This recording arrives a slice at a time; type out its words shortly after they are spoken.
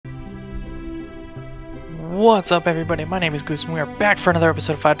What's up, everybody? My name is Goose, and we are back for another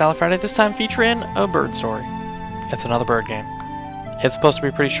episode of $5 Friday, this time featuring a bird story. It's another bird game. It's supposed to be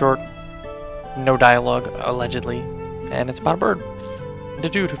pretty short, no dialogue, allegedly, and it's about a bird. And a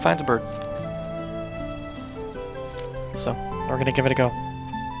dude who finds a bird. So, we're gonna give it a go.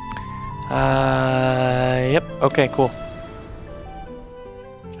 Yep, okay, cool.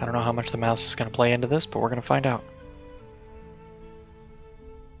 I don't know how much the mouse is gonna play into this, but we're gonna find out.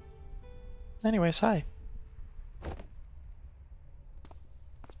 Anyways, hi.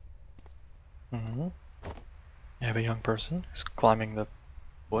 I have a young person who's climbing the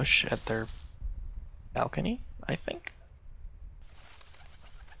bush at their balcony, I think.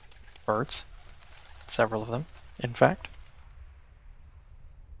 Birds. Several of them, in fact.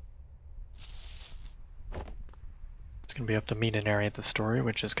 It's going to be up to me to narrate the story,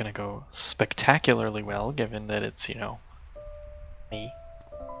 which is going to go spectacularly well, given that it's, you know, me.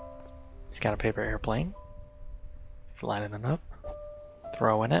 He's got a paper airplane. He's lining it up,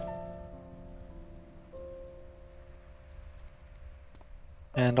 throwing it.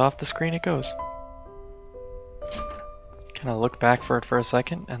 And off the screen it goes. Kind of looked back for it for a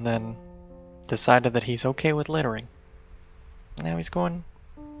second, and then decided that he's okay with littering. Now he's going,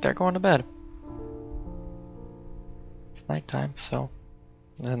 they're going to bed. It's nighttime, so.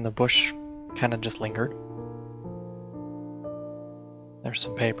 And then the bush kind of just lingered. There's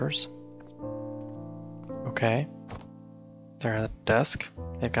some papers. Okay. They're at a desk.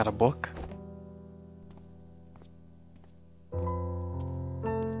 They've got a book.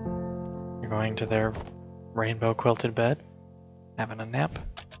 Going to their rainbow quilted bed, having a nap.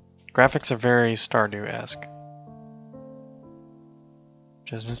 Graphics are very Stardew-esque,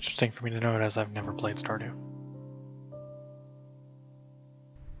 which is interesting for me to note as I've never played Stardew.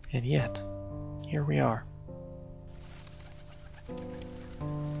 And yet, here we are.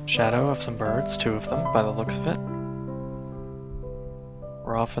 Shadow of some birds, two of them by the looks of it.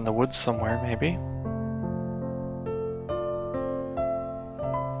 We're off in the woods somewhere, maybe.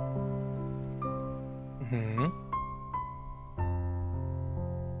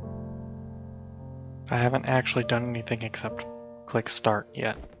 I haven't actually done anything except click start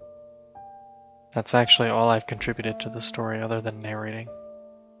yet. That's actually all I've contributed to the story other than narrating.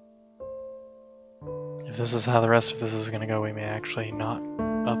 If this is how the rest of this is going to go, we may actually not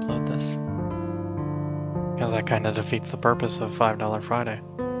upload this. Because that kind of defeats the purpose of $5 Friday,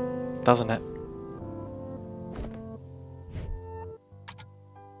 doesn't it?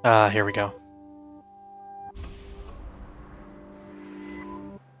 Here we go.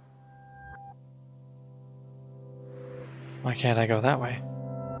 Why can't I go that way?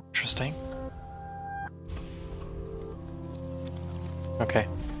 Interesting. Okay.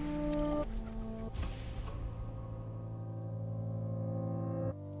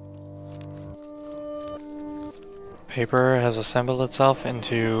 Paper has assembled itself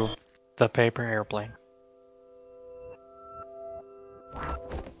into the paper airplane.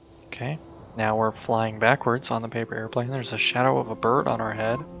 Okay. Now we're flying backwards on the paper airplane. There's a shadow of a bird on our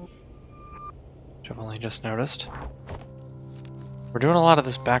head, which I've only just noticed. We're doing a lot of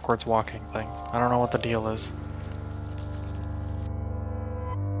this backwards walking thing. I don't know what the deal is.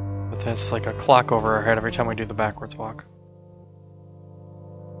 But there's like a clock over our head every time we do the backwards walk.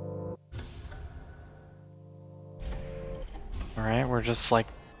 Alright, we're just like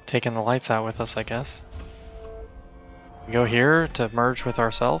taking the lights out with us, I guess. We go here to merge with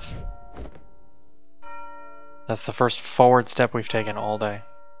ourselves. That's the first forward step we've taken all day.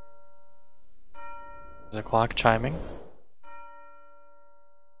 There's a clock chiming.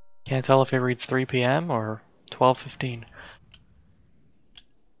 Can't tell if it reads 3 p.m. or 12:15.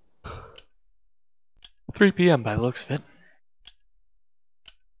 3 p.m. by the looks of it.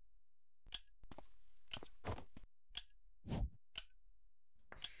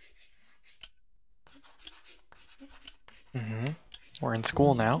 We're in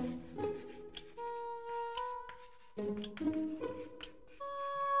school now.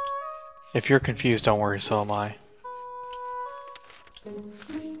 If you're confused, don't worry, so am I.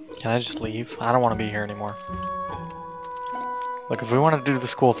 Can I just leave? I don't want to be here anymore. Look, if we wanted to do the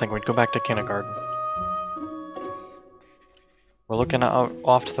school thing, we'd go back to kindergarten. We're looking out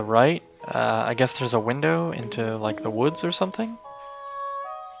off to the right. I guess there's a window into, like, the woods or something.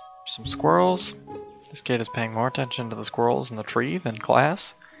 Some squirrels. This kid is paying more attention to the squirrels in the tree than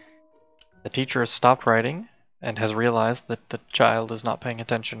class. The teacher has stopped writing and has realized that the child is not paying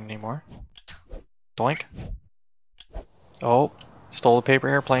attention anymore. Doink. Oh. Stole a paper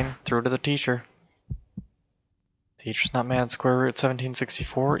airplane, threw it to the teacher. Teacher's not mad. Square root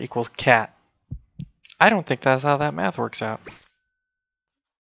 1764 equals cat. I don't think that's how that math works out.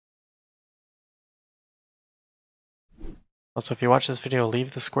 Also, if you watch this video,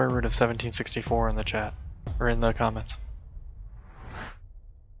 leave the square root of 1764 in the chat, or in the comments.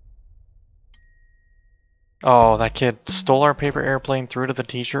 Oh, that kid stole our paper airplane, threw it to the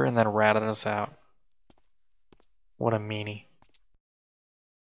teacher, and then ratted us out. What a meanie.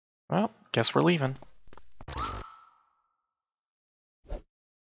 Well, guess we're leaving.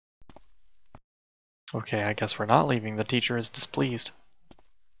 Okay, I guess we're not leaving. The teacher is displeased.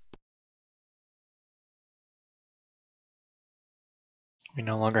 We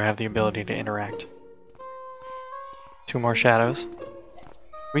no longer have the ability to interact. 2 more shadows.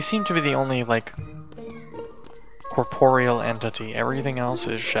 We seem to be the only, like, corporeal entity. Everything else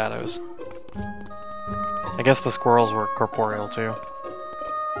is shadows. I guess the squirrels were corporeal too.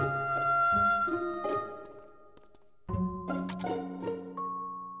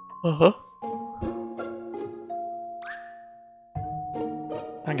 Uh-huh.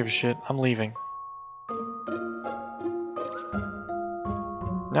 I don't give a shit. I'm leaving.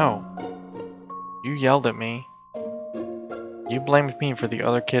 No. You yelled at me. You blamed me for the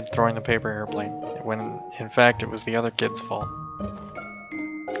other kid throwing the paper airplane, when in fact it was the other kid's fault.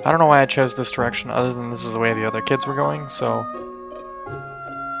 I don't know why I chose this direction other than this is the way the other kids were going, so...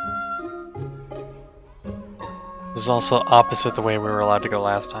 This is also opposite the way we were allowed to go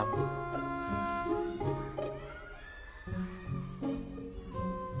last time.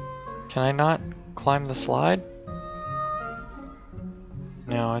 Can I not climb the slide?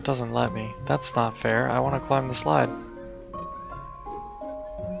 No, it doesn't let me. That's not fair. I want to climb the slide.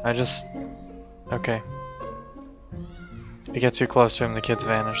 Okay. If you get too close to him, the kids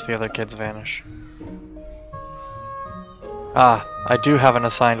vanish. The other kids vanish. Ah, I do have an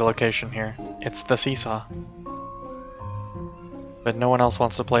assigned location here. It's the seesaw. But no one else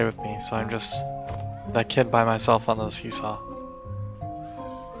wants to play with me, so I'm just that kid by myself on the seesaw.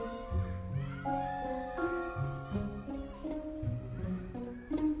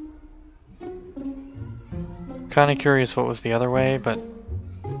 Kinda curious what was the other way, but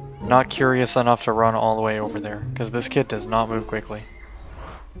not curious enough to run all the way over there, because this kid does not move quickly.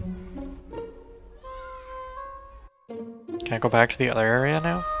 Can I go back to the other area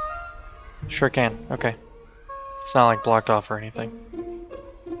now? Sure can, okay. It's not like blocked off or anything.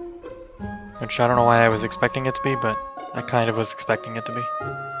 Which I don't know why I was expecting it to be, but I kind of was expecting it to be.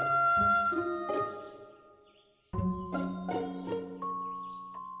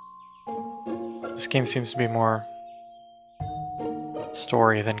 This game seems to be more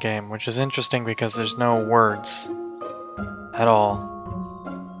story than game, which is interesting because there's no words at all.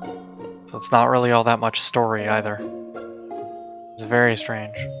 So it's not really all that much story either. It's very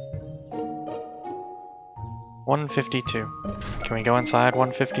strange. 152. Can we go inside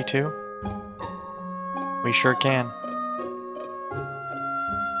 152? We sure can.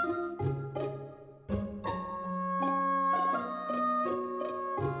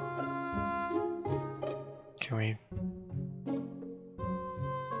 Can we...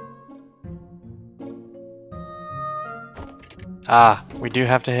 Ah, we do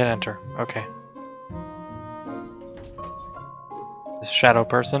have to hit enter. Okay. This shadow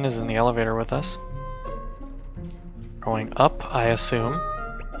person is in the elevator with us. Going up, I assume.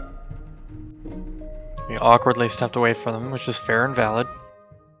 We awkwardly stepped away from them, which is fair and valid.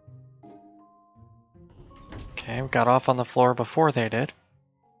 Okay, we got off on the floor before they did.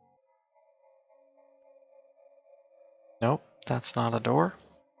 Nope, that's not a door.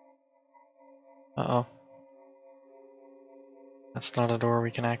 Uh-oh. That's not a door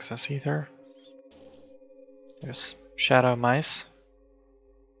we can access either. There's shadow mice.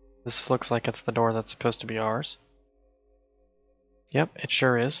 This looks like it's the door that's supposed to be ours. Yep, it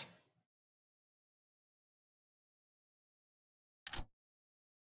sure is.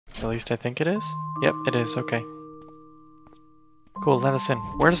 At least I think it is. Yep, it is, okay. Cool, let us in.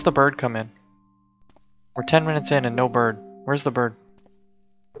 Where does the bird come in? We're 10 minutes in and no bird. Where's the bird?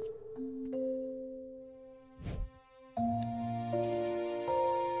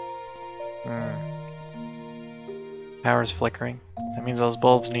 Power's flickering. That means those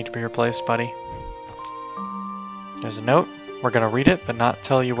bulbs need to be replaced, buddy. There's a note. We're gonna read it, but not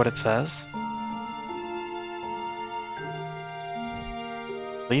tell you what it says.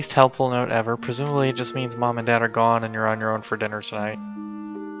 Least helpful note ever. Presumably it just means mom and dad are gone and you're on your own for dinner tonight.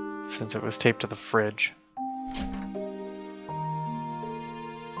 Since it was taped to the fridge.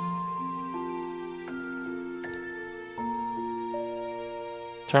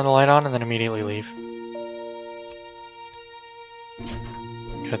 Turn the light on and then immediately leave.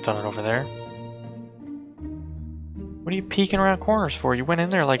 Could have done it over there. What are you peeking around corners for? You went in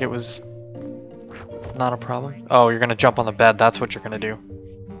there like it was not a problem. Oh, you're gonna jump on the bed. That's what you're gonna do.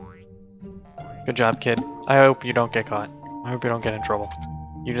 Good job, kid. I hope you don't get caught. I hope you don't get in trouble.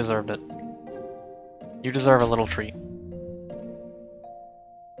 You deserved it. You deserve a little treat.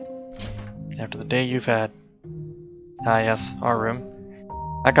 After the day you've had. Ah yes, our room.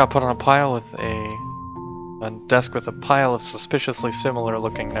 I got put on a pile with a desk with a pile of suspiciously similar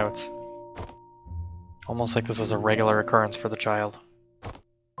looking notes. Almost like this is a regular occurrence for the child.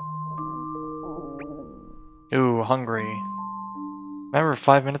 Ooh, hungry. Remember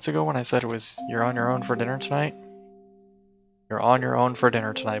 5 minutes ago when I said it was you're on your own for dinner tonight? You're on your own for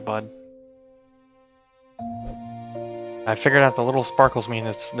dinner tonight, bud. I figured out the little sparkles mean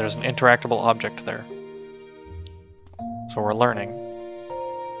there's an interactable object there. So we're learning.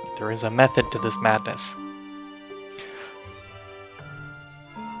 There is a method to this madness.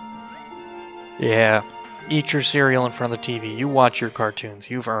 Yeah, eat your cereal in front of the TV. You watch your cartoons.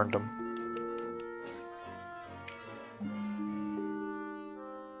 You've earned them.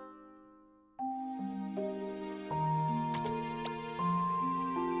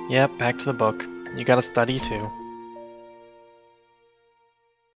 Yep, back to the book. You gotta study too.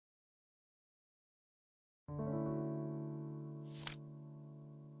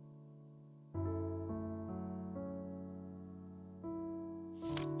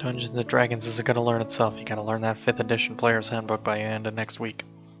 Dungeons & Dragons isn't gonna learn itself. You gotta learn that 5th edition player's handbook by the end of next week.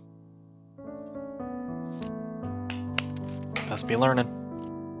 Best be learning.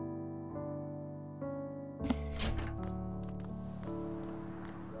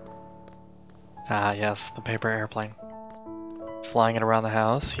 Ah yes, the paper airplane. Flying it around the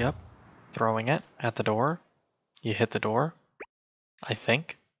house, yep. Throwing it at the door. You hit the door. I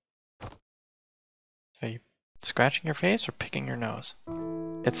think. Are you scratching your face or picking your nose?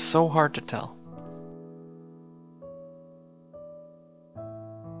 It's so hard to tell.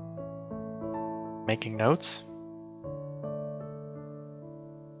 Making notes?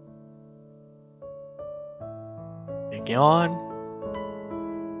 Big yawn.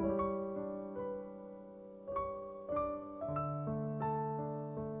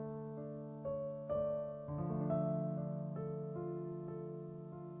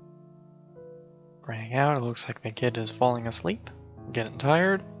 Graying out, it looks like the kid is falling asleep. Getting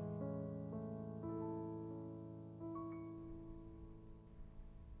tired.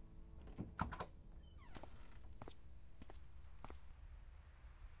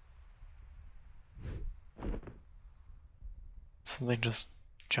 Something just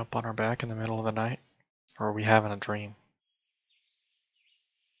jump on our back in the middle of the night? Or are we having a dream?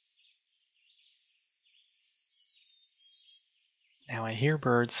 Now I hear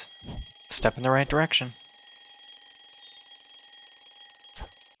birds. Step in the right direction.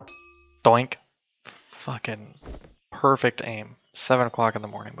 Doink. Fucking perfect aim. 7 o'clock in the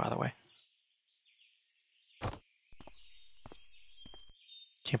morning, by the way.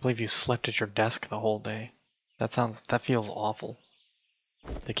 Can't believe you slept at your desk the whole day. That feels awful.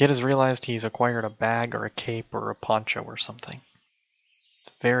 The kid has realized he's acquired a bag or a cape or a poncho or something.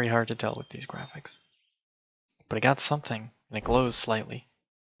 It's very hard to tell with these graphics. But he got something, and it glows slightly.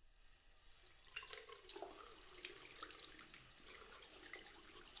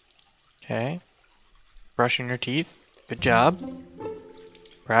 Okay. Brushing your teeth. Good job.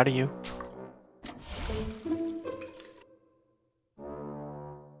 Proud of you.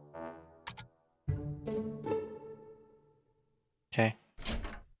 Okay.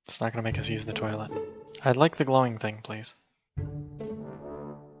 It's not gonna make us use the toilet. I'd like the glowing thing, please.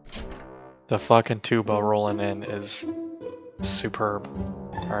 The fucking tuba rolling in is superb.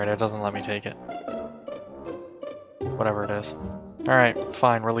 Alright, it doesn't let me take it. Whatever it is. Alright,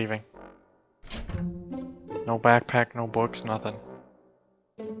 fine, we're leaving. No backpack, no books, nothing.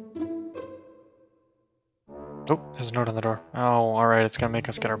 Oh, there's a note on the door. Oh, alright, it's gonna make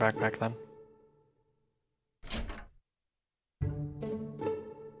us get our backpack then.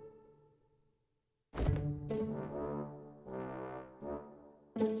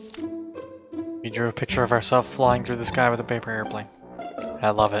 We drew a picture of ourselves flying through the sky with a paper airplane. I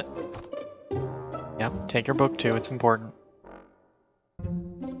love it. Yep, take your book too, it's important.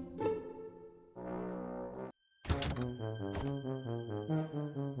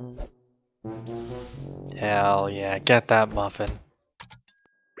 Hell yeah, get that muffin.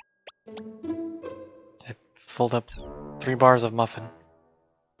 I filled up 3 bars of muffin.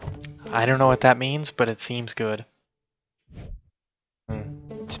 I don't know what that means, but it seems good.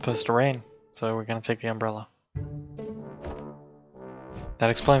 It's supposed to rain, so we're gonna take the umbrella. That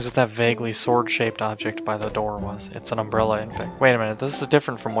explains what that vaguely sword-shaped object by the door was. It's an umbrella, in fact. Wait a minute, this is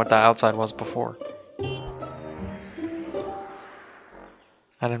different from what the outside was before.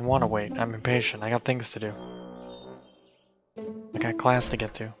 I didn't want to wait. I'm impatient. I got things to do. I got class to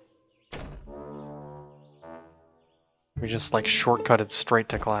get to. We just like shortcutted straight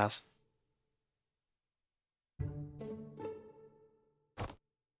to class.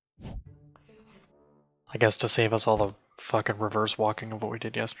 I guess to save us all the fucking reverse walking of what we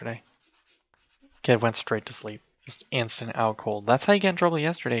did yesterday. Kid went straight to sleep. Just instant out cold. That's how you get in trouble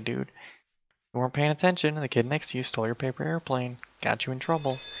yesterday, dude. You weren't paying attention and the kid next to you stole your paper airplane. Got you in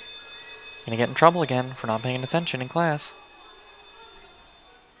trouble. Gonna get in trouble again for not paying attention in class.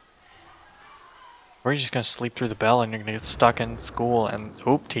 Or you're just gonna sleep through the bell and you're gonna get stuck in school and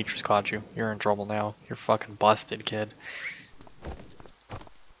oop, teachers caught you. You're in trouble now. You're fucking busted, kid.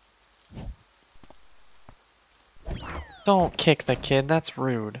 Don't kick the kid, that's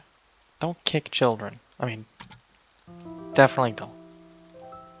rude. Don't kick children. I mean, definitely don't.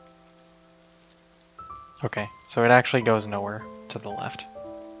 Okay, so it actually goes nowhere to the left.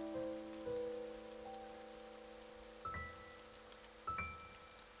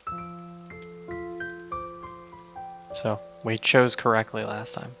 So, we chose correctly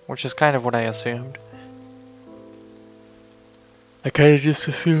last time, which is kind of what I assumed. I kind of just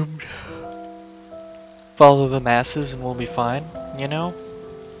assumed follow the masses and we'll be fine, you know?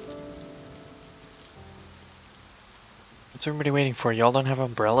 What's everybody waiting for? Y'all don't have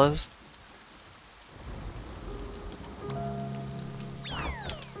umbrellas?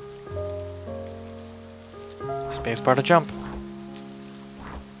 Spacebar to jump.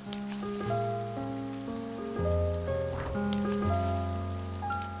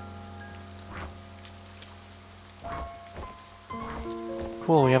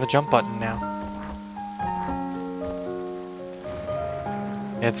 Cool, we have a jump button now.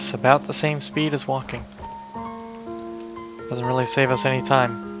 It's about the same speed as walking. Doesn't really save us any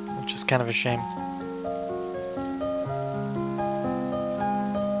time, which is kind of a shame.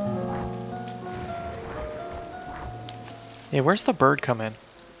 Hey, where's the bird come in?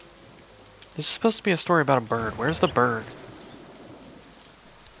 This is supposed to be a story about a bird. Where's the bird?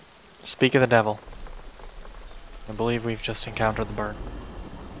 Speak of the devil. I believe we've just encountered the bird.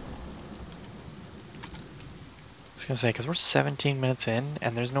 I was gonna say, because we're 17 minutes in,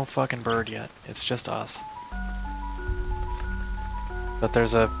 and there's no fucking bird yet. It's just us. But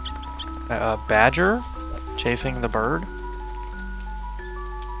there's a badger chasing the bird.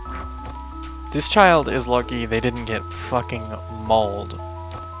 This child is lucky they didn't get fucking mauled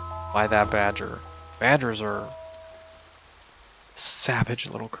by that badger. Badgers are savage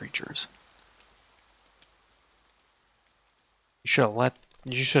little creatures. You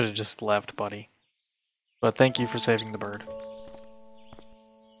should have just left, buddy. But thank you for saving the bird.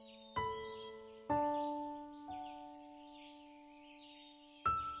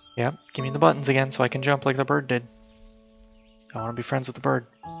 Yep, give me the buttons again so I can jump like the bird did. I want to be friends with the bird.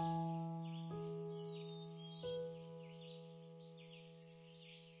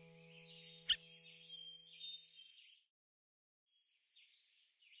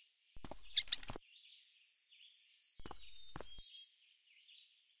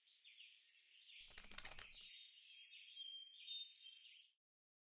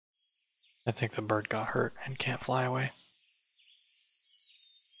 I think the bird got hurt and can't fly away.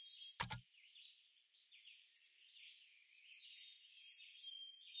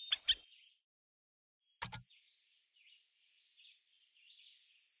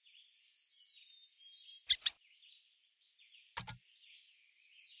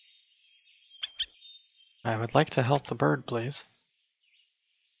 I would like to help the bird, please.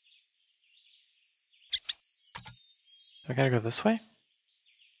 Do I gotta go this way?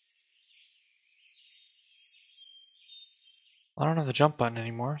 I don't have the jump button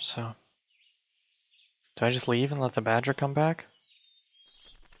anymore, so... Do I just leave and let the badger come back?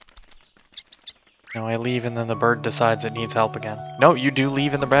 No, I leave and then the bird decides it needs help again. No, you do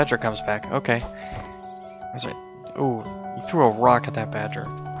leave and the badger comes back. Okay. That's right. Ooh, you threw a rock at that badger.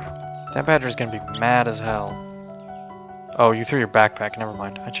 That badger's gonna be mad as hell. Oh, you threw your backpack. Never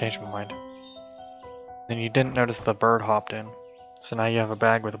mind. I changed my mind. Then you didn't notice the bird hopped in. So now you have a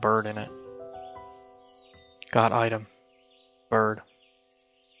bag with a bird in it. Got item. Bird.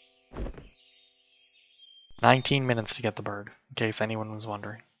 19 minutes to get the bird, in case anyone was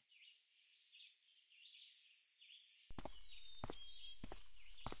wondering.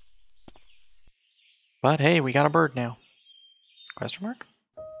 But hey, we got a bird now. Question mark?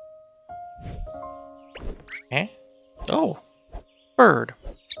 Eh? Oh! Bird!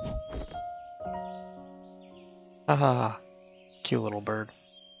 Haha. Cute little bird.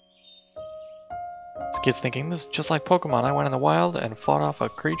 This kid's thinking, this is just like Pokemon. I went in the wild and fought off a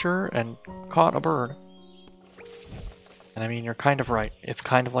creature and caught a bird. And I mean, you're kind of right. It's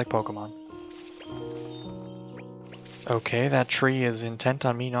kind of like Pokemon. Okay, that tree is intent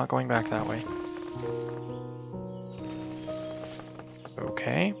on me not going back that way.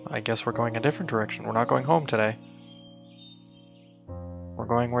 Okay, I guess we're going a different direction. We're not going home today. We're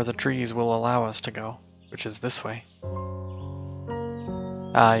going where the trees will allow us to go, which is this way.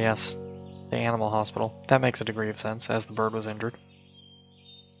 Ah, yes. The animal hospital. That makes a degree of sense, as the bird was injured.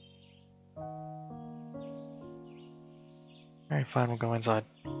 Alright, fine, we'll go inside.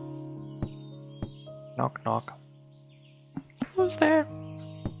 Knock, knock. Who's there?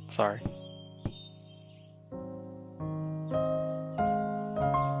 Sorry.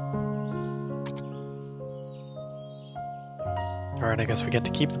 Alright, I guess we get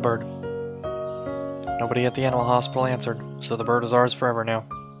to keep the bird. Nobody at the animal hospital answered, so the bird is ours forever now.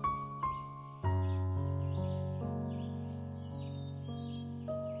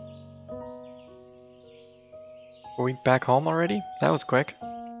 Were we back home already? That was quick.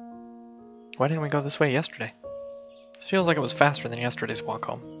 Why didn't we go this way yesterday? This feels like it was faster than yesterday's walk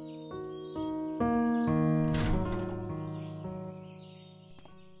home.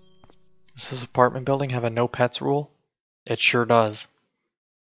 Does this apartment building have a no pets rule? It sure does.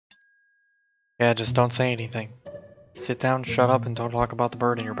 Yeah, just don't say anything. Sit down, shut up, and don't talk about the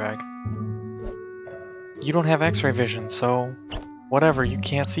bird in your bag. You don't have x-ray vision, so... whatever, you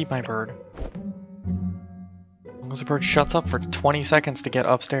can't see my bird. As long as the bird shuts up for 20 seconds to get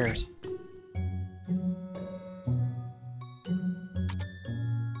upstairs.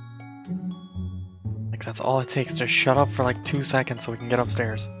 Like, that's all it takes, to shut up for like 2 seconds so we can get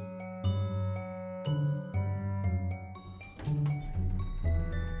upstairs.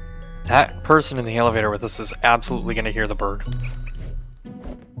 That person in the elevator with us is absolutely going to hear the bird.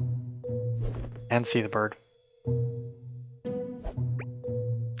 And see the bird.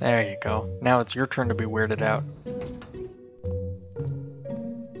 There you go. Now it's your turn to be weirded out.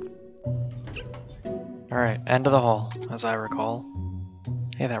 Alright, end of the hall, as I recall.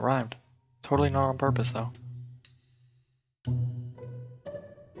 Hey, that rhymed. Totally not on purpose, though.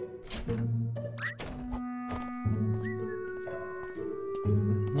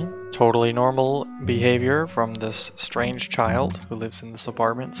 Totally normal behavior from this strange child who lives in this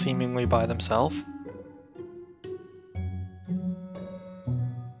apartment, seemingly by themselves.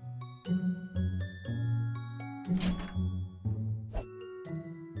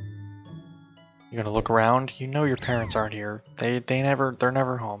 You're gonna look around. You know your parents aren't here. They're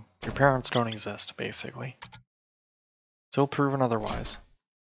never home. Your parents don't exist, basically. Still proven otherwise.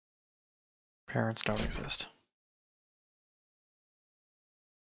 Parents don't exist.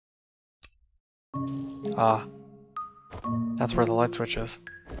 Ah. That's where the light switch is.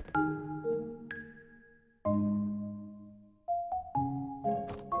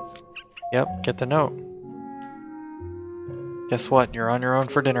 Yep, get the note. Guess what? You're on your own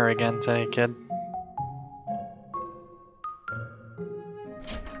for dinner again today, kid.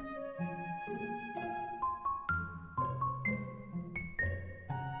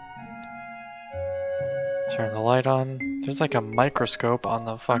 Turn the light on. There's like a microscope on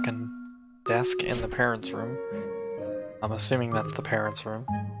the fucking desk in the parents' room. I'm assuming that's the parents' room.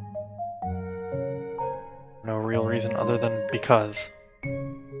 No real reason other than because.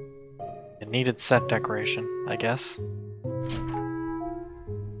 It needed set decoration, I guess.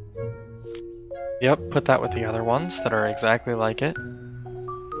 Yep, put that with the other ones that are exactly like it.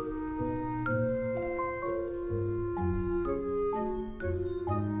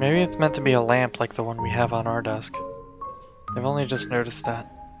 Maybe it's meant to be a lamp like the one we have on our desk. I've only just noticed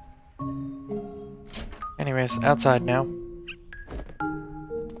that. Anyways, outside now.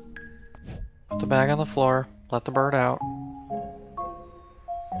 Put the bag on the floor, let the bird out.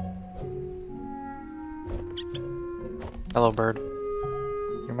 Hello, bird.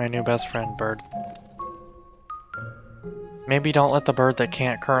 You're my new best friend, bird. Maybe don't let the bird that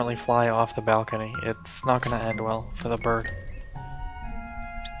can't currently fly off the balcony. It's not gonna end well for the bird.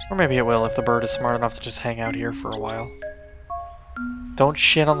 Or maybe it will if the bird is smart enough to just hang out here for a while. Don't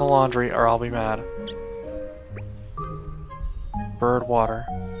shit on the laundry or I'll be mad. Bird water.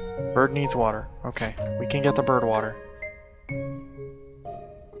 Bird needs water. Okay, we can get the bird water.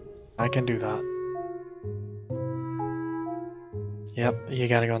 I can do that. Yep, you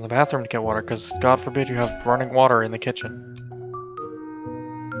gotta go in the bathroom to get water, because God forbid you have running water in the kitchen.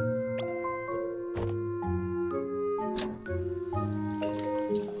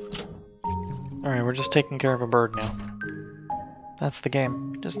 Alright, we're just taking care of a bird now. That's the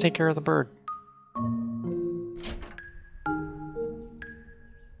game. Just take care of the bird.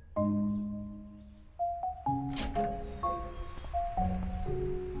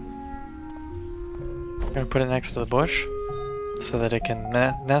 I'm gonna put it next to the bush, so that it can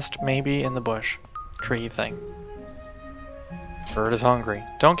nest maybe in the bush. Tree thing. Bird is hungry.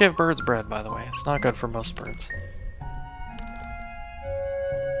 Don't give birds bread, by the way. It's not good for most birds.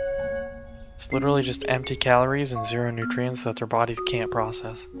 It's literally just empty calories and zero nutrients that their bodies can't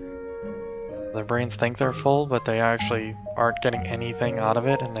process. Their brains think they're full, but they actually aren't getting anything out of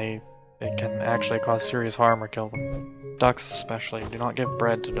it, and it can actually cause serious harm or kill them. Ducks especially. Do not give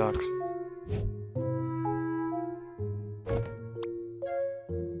bread to ducks.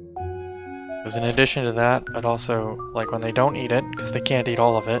 Because in addition to that, it also, like when they don't eat it, because they can't eat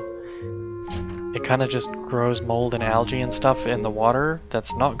all of it, it kind of just grows mold and algae and stuff in the water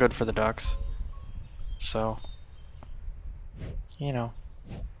that's not good for the ducks. So, you know,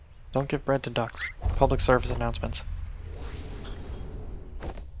 don't give bread to ducks. Public service announcements.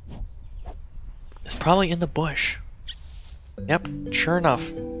 It's probably in the bush. Yep, sure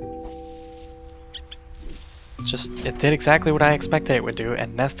enough. It did exactly what I expected it would do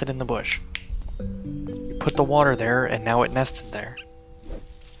and nested in the bush. You put the water there and now it nested there.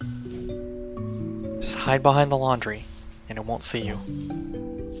 Just hide behind the laundry and it won't see you.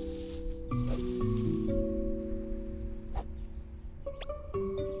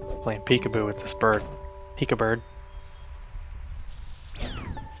 Playing peekaboo with this bird. Peekabird.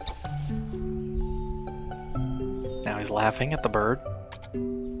 Now he's laughing at the bird.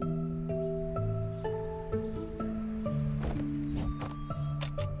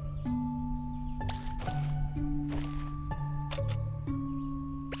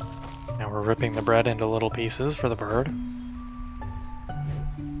 Now we're ripping the bread into little pieces for the bird.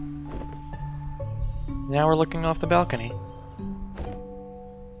 Now we're looking off the balcony.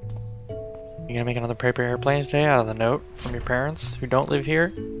 You gonna make another paper airplane today out of the note from your parents who don't live here?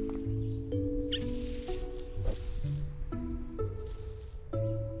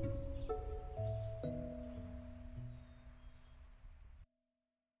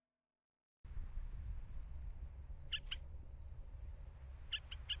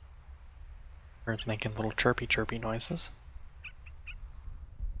 Bird's making little chirpy noises.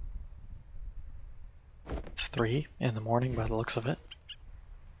 It's 3 in the morning by the looks of it.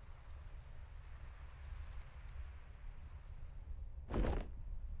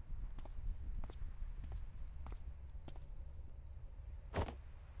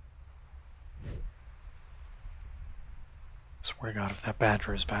 Swear to God if that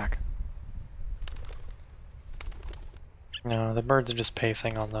badger is back. No, the birds are just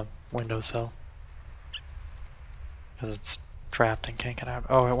pacing on the windowsill. Because it's trapped and can't get out.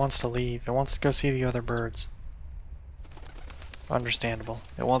 Oh, it wants to leave. It wants to go see the other birds. Understandable.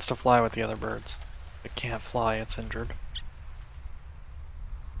 It wants to fly with the other birds. It can't fly, it's injured.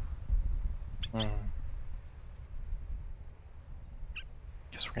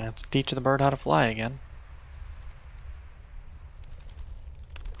 Guess we're gonna have to teach the bird how to fly again.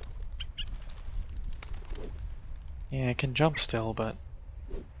 Yeah, it can jump still, but...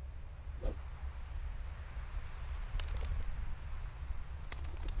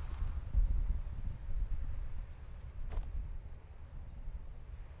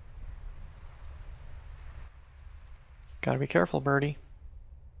 Gotta be careful, birdie.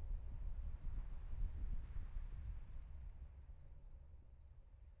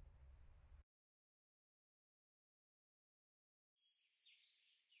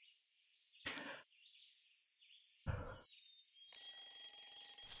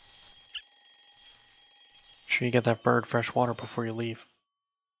 Make sure you get that bird fresh water before you leave.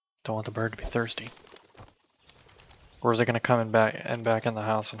 Don't want the bird to be thirsty. Or is it gonna come in back in the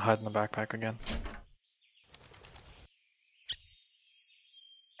house and hide in the backpack again?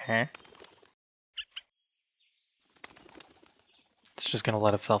 Huh? It's just gonna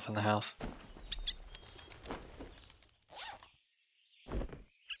let itself in the house.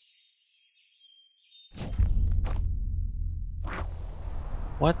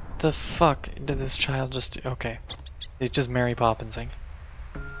 What the fuck did this child just do? Okay. He's just Mary Poppinsing.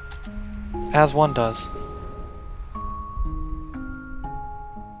 As one does.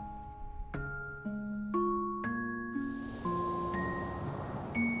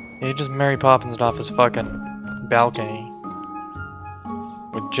 Yeah, he just Mary Poppinsed off his fucking balcony.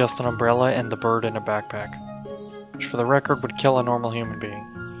 With just an umbrella and the bird in a backpack. Which for the record would kill a normal human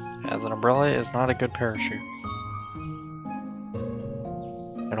being. As an umbrella is not a good parachute.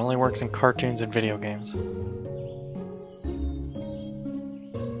 It only works in cartoons and video games.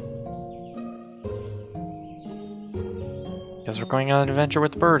 Guess we're going on an adventure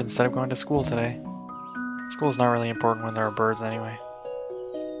with the bird instead of going to school today. School's not really important when there are birds anyway.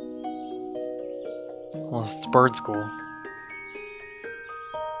 Unless it's bird school.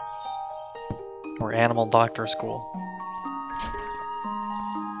 Or animal doctor school.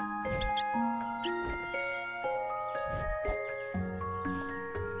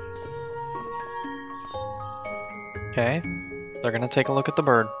 Okay, they're gonna take a look at the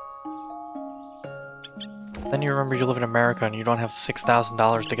bird. Then you remember you live in America and you don't have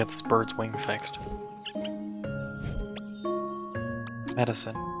 $6,000 to get this bird's wing fixed.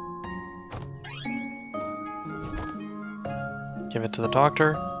 Medicine. Give it to the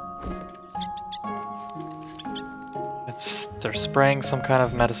doctor. They're spraying some kind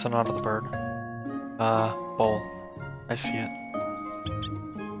of medicine onto the bird. Bowl. I see it.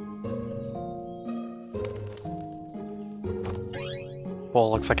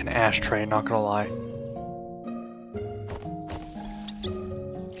 Bowl looks like an ashtray, not gonna lie.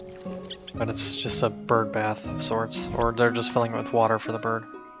 But it's just a bird bath of sorts, or they're just filling it with water for the bird.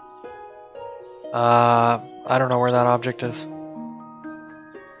 I don't know where that object is.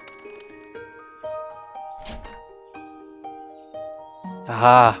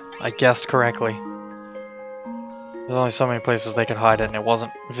 Aha! I guessed correctly. There's only so many places they could hide it, and it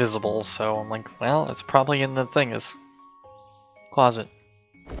wasn't visible, so I'm like, well, it's probably in the thingus. Closet.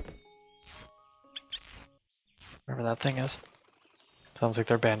 Wherever that thing is. Sounds like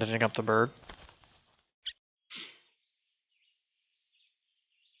they're bandaging up the bird.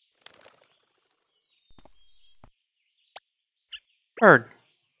 Bird.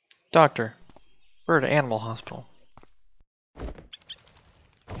 Doctor. Bird Animal Hospital.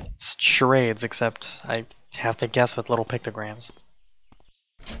 It's charades, except I have to guess with little pictograms.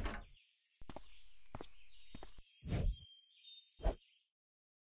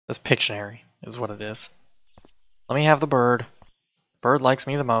 This Pictionary is what it is. Let me have the bird. Bird likes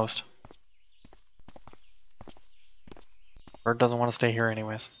me the most. Bird doesn't want to stay here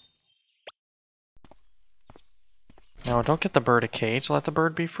anyways. No, don't get the bird a cage. Let the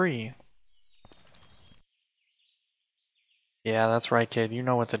bird be free. Yeah, that's right, kid. You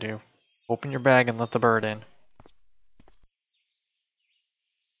know what to do. Open your bag and let the bird in.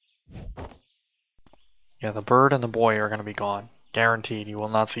 Yeah, the bird and the boy are going to be gone. Guaranteed, you will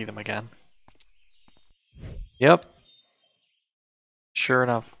not see them again. Yep. Sure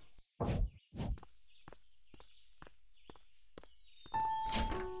enough.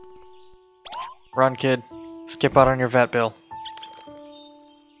 Run, kid. Skip out on your vet bill.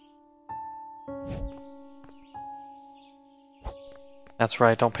 That's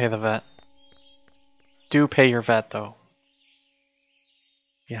right, don't pay the vet. Do pay your vet, though.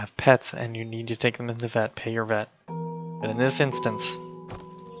 If you have pets and you need to take them to the vet, pay your vet. But in this instance,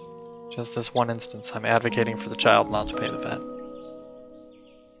 just this one instance, I'm advocating for the child not to pay the vet.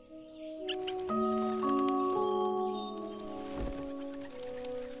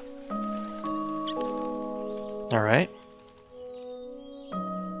 Alright.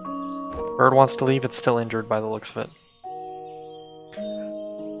 Bird wants to leave, it's still injured by the looks of it.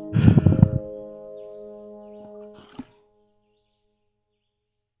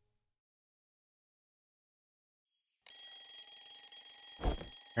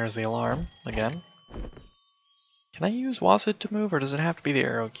 There's the alarm, again. Can I use WASD to move, or does it have to be the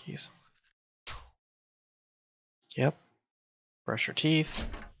arrow keys? Yep. Brush your teeth.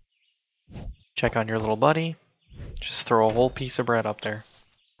 Check on your little buddy. Just throw a whole piece of bread up there.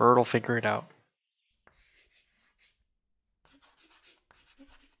 Bird will figure it out.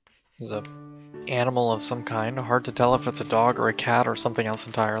 This is an animal of some kind. Hard to tell if it's a dog or a cat or something else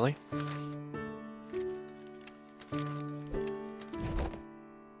entirely.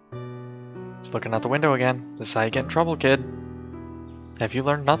 It's looking out the window again. This is how you get in trouble, kid. Have you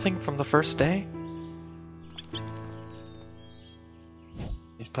learned nothing from the first day?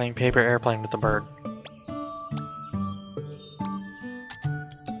 He's playing paper airplane with the bird.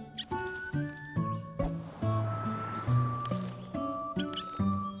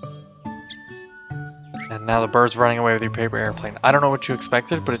 And now the bird's running away with your paper airplane. I don't know what you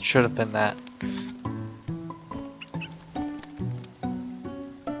expected, but it should have been that.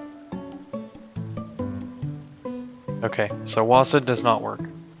 Okay, so WASD does not work.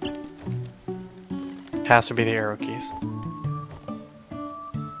 Has to be the arrow keys.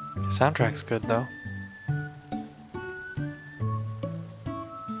 Soundtrack's good though.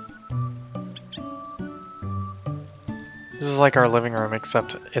 This is like our living room,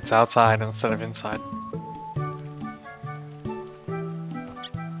 except it's outside instead of inside.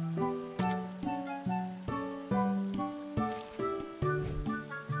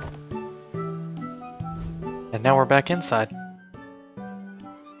 And now we're back inside.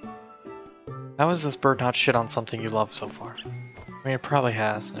 How has this bird not shit on something you love so far? I mean, it probably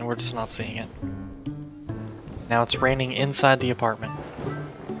has, and we're just not seeing it. Now it's raining inside the apartment.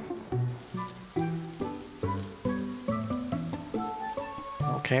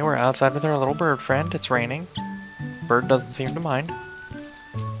 Okay, we're outside with our little bird friend. It's raining. Bird doesn't seem to mind.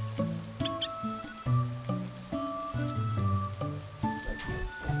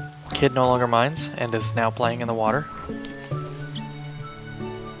 kid no longer minds and is now playing in the water.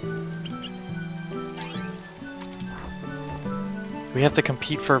 We have to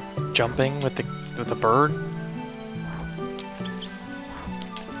compete for jumping with the bird.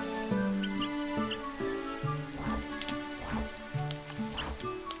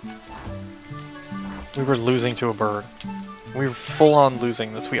 We were losing to a bird. We were full on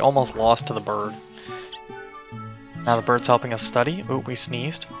losing this. We almost lost to the bird. Now the bird's helping us study. Ooh, we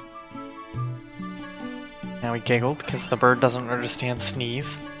sneezed. Now we giggled because the bird doesn't understand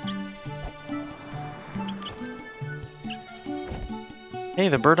sneeze. Hey,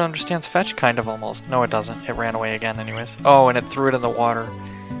 the bird understands fetch, kind of, almost. No, it doesn't. It ran away again anyways. Oh, and it threw it in the water.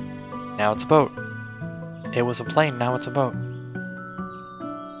 Now it's a boat. It was a plane, now it's a boat.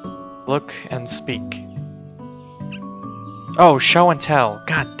 Look and speak. Oh, show and tell.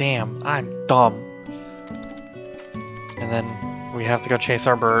 God damn, I'm dumb. And then we have to go chase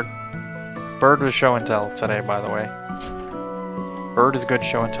our bird. Bird was show and tell today, by the way. Bird is good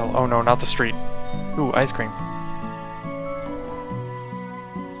show and tell. Oh no, not the street. Ooh, ice cream.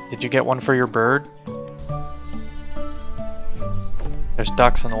 Did you get one for your bird? There's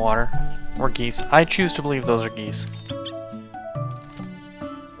ducks in the water. Or geese. I choose to believe those are geese.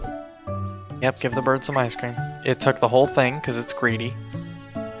 Yep, give the bird some ice cream. It took the whole thing because it's greedy.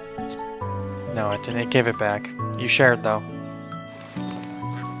 No, it didn't. It gave it back. You shared, though.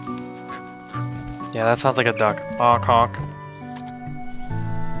 Yeah, that sounds like a duck. Honk, honk.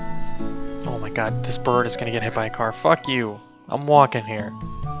 Oh my god, this bird is gonna get hit by a car. Fuck you. I'm walking here.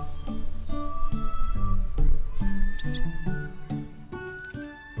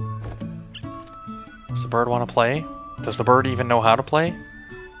 Does the bird want to play? Does the bird even know how to play?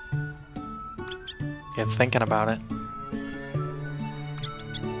 It's thinking about it.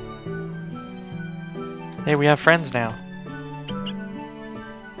 Hey, we have friends now.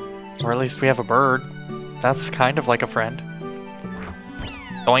 Or at least we have a bird. That's kind of like a friend.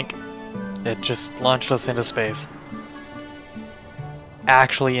 Doink. It just launched us into space.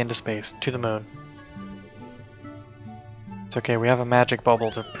 Actually into space. To the moon. It's okay, we have a magic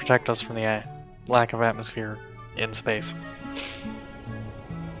bubble to protect us from the lack of atmosphere in space.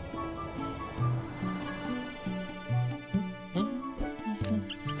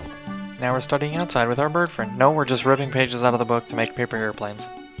 Now we're studying outside with our bird friend. No, we're just ripping pages out of the book to make paper airplanes.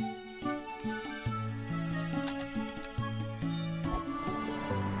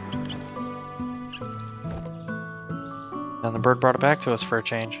 And the bird brought it back to us for a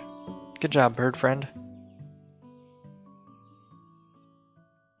change. Good job, bird friend.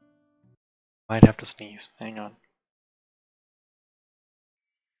 Might have to sneeze. Hang on.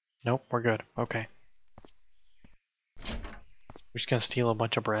 Nope, we're good. Okay. We're just gonna steal a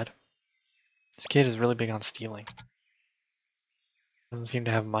bunch of bread. This kid is really big on stealing. Doesn't seem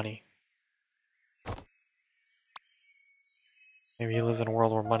to have money. Maybe he lives in a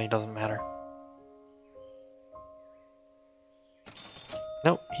world where money doesn't matter.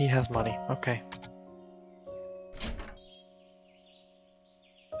 Nope, he has money. Okay.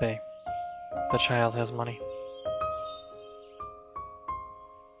 Hey, the child has money.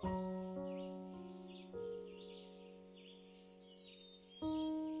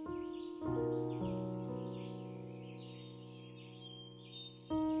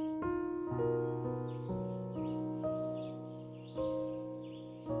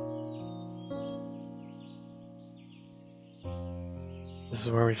 This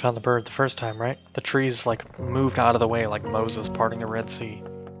is where we found the bird the first time, right? The trees, like, moved out of the way like Moses parting the Red Sea.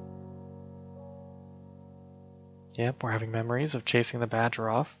 Yep, we're having memories of chasing the badger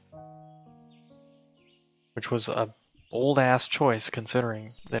off. Which was a old-ass choice,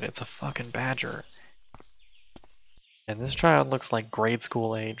 considering that it's a fucking badger. And this child looks like grade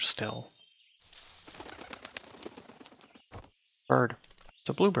school age still. Bird. It's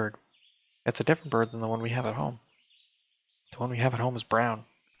a bluebird. It's a different bird than the one we have at home. The one we have at home is brown.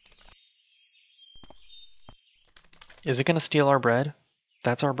 Is it gonna steal our bread?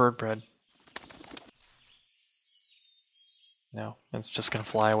 That's our bird bread. No, it's just gonna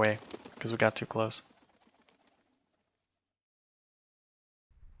fly away because we got too close.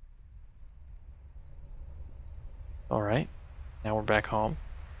 Alright, now we're back home.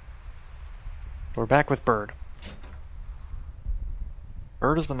 We're back with Bird.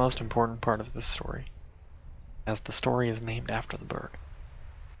 Bird is the most important part of this story, as the story is named after the bird.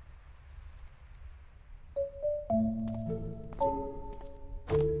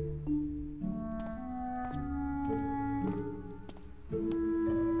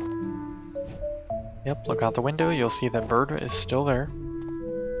 Yep, look out the window, you'll see that Bird is still there.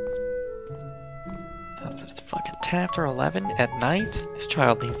 time is it? It's fucking 10 after 11 at night? This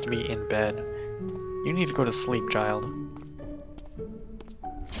child needs to be in bed. You need to go to sleep, child.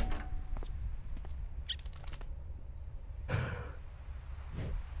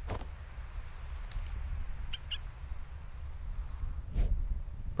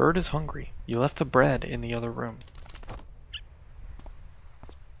 Bird is hungry. You left the bread in the other room.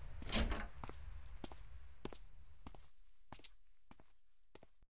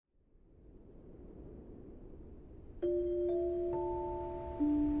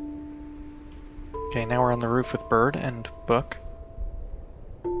 Okay, now we're on the roof with Bird and Book.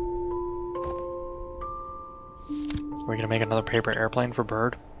 We're gonna make another paper airplane for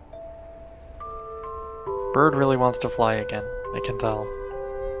Bird. Bird really wants to fly again, I can tell.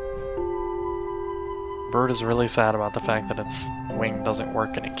 Bird is really sad about the fact that its wing doesn't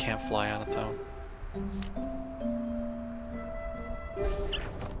work and it can't fly on its own.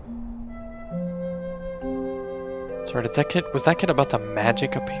 Sorry, was that kid about to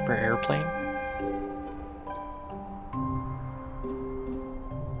magic a paper airplane?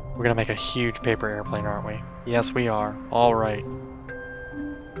 We're gonna make a huge paper airplane, aren't we? Yes, we are. Alright.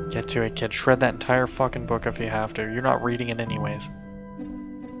 Get to it, kid. Shred that entire fucking book if you have to. You're not reading it anyways.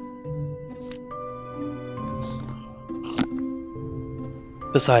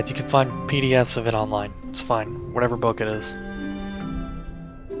 Besides, you can find PDFs of it online. It's fine. Whatever book it is.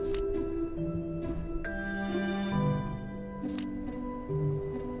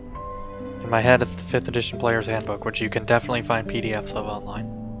 In my head, it's the 5th edition Player's Handbook, which you can definitely find PDFs of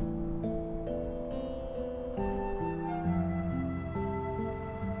online.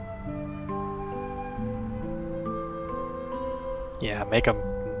 Yeah, make a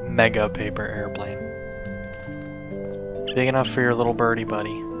mega paper airplane. Big enough for your little birdie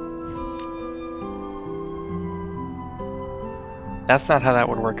buddy. That's not how that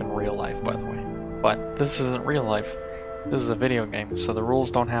would work in real life, by the way. But this isn't real life. This is a video game, so the rules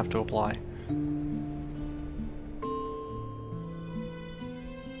don't have to apply.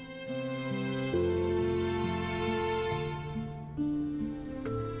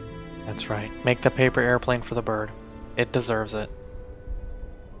 That's right. Make the paper airplane for the bird. It deserves it.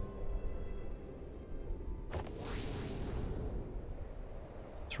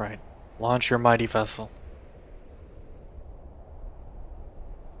 That's right. Launch your mighty vessel.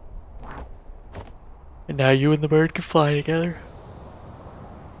 And now you and the bird can fly together.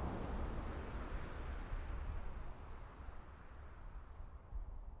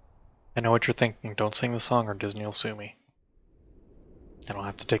 I know what you're thinking. Don't sing the song or Disney will sue me. And I'll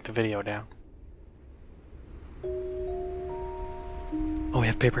have to take the video down. Oh, we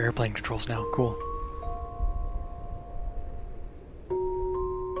have paper airplane controls now. Cool.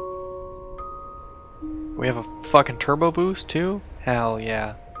 We have a fucking turbo boost too? Hell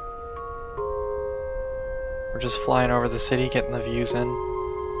yeah. We're just flying over the city, getting the views in.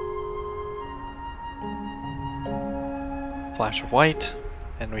 Flash of white,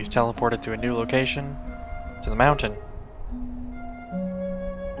 and we've teleported to a new location, to the mountain.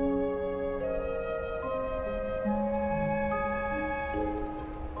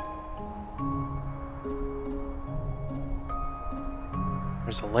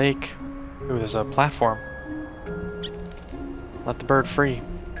 There's a lake. Ooh, there's a platform. Let the bird free.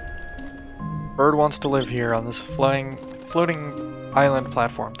 Bird wants to live here on this floating island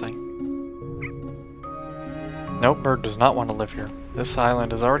platform thing. Nope, bird does not want to live here. This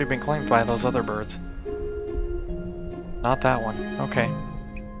island has already been claimed by those other birds. Not that one. Okay.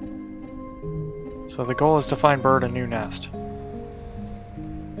 So the goal is to find bird a new nest.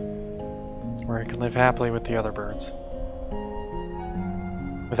 Where it can live happily with the other birds.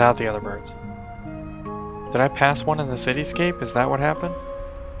 Without the other birds. Did I pass one in the cityscape? Is that what happened?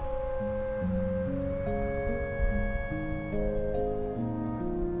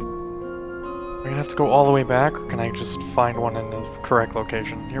 I'm gonna have to go all the way back, or can I just find one in the correct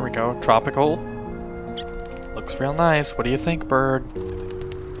location? Here we go. Tropical. Looks real nice. What do you think, bird?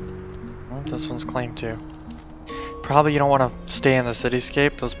 Oh, this one's claimed too. Probably you don't want to stay in the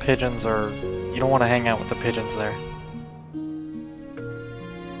cityscape. Those pigeons are... You don't want to hang out with the pigeons there.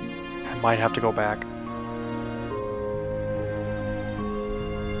 I might have to go back.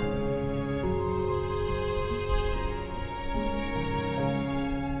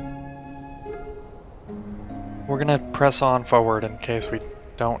 We're gonna press on forward in case we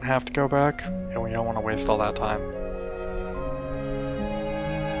don't have to go back, and we don't want to waste all that time.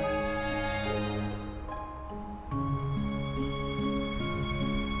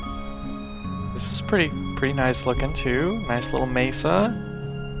 This is pretty nice looking too. Nice little mesa.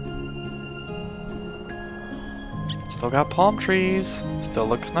 Still got palm trees. Still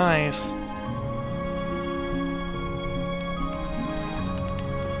looks nice.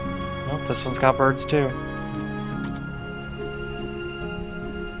 This one's got birds too.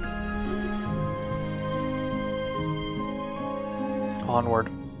 Onward.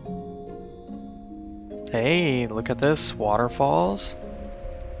 Hey, look at this. Waterfalls.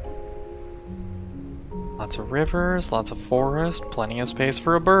 Lots of rivers, lots of forest, plenty of space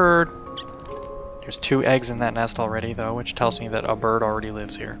for a bird. There's 2 eggs in that nest already though, which tells me that a bird already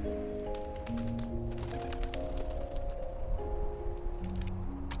lives here.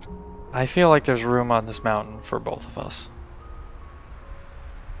 I feel like there's room on this mountain for both of us.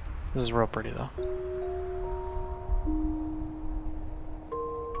 This is real pretty though.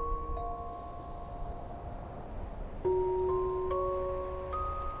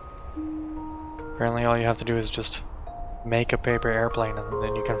 Apparently all you have to do is just make a paper airplane and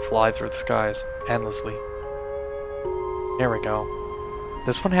then you can fly through the skies endlessly. Here we go.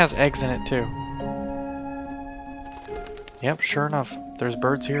 This one has eggs in it too. Yep, sure enough. There's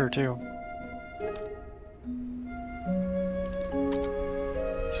birds here too.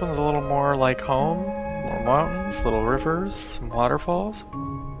 This one's a little more like home. Little mountains, little rivers, some waterfalls.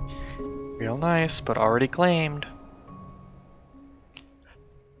 Real nice, but already claimed.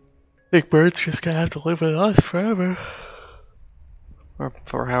 Big bird's just gonna have to live with us forever. Or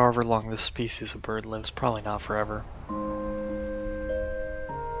for however long this species of bird lives. Probably not forever.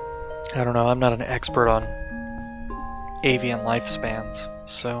 I don't know, I'm not an expert on avian lifespans,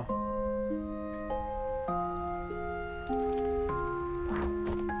 so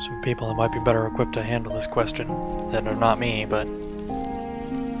some people that might be better equipped to handle this question that are not me, but...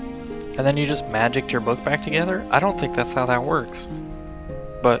 And then you just magicked your book back together? I don't think that's how that works.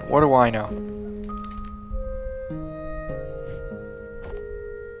 But what do I know?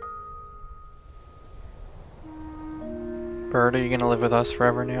 Bird, are you gonna live with us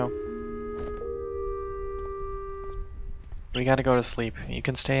forever now? We gotta go to sleep. You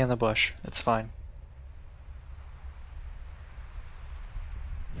can stay in the bush. It's fine.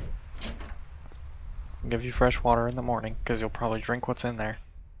 I'll give you fresh water in the morning, because you'll probably drink what's in there.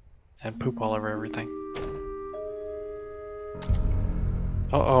 And poop all over everything.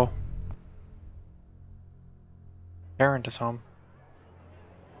 Uh-oh. Parent is home.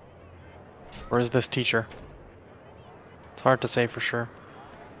 Where is this teacher? It's hard to say for sure.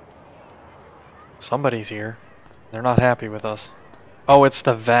 Somebody's here. They're not happy with us. Oh, it's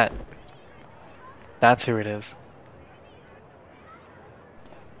the vet. That's who it is.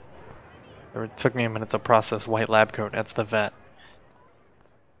 It took me a minute to process white lab coat. That's the vet.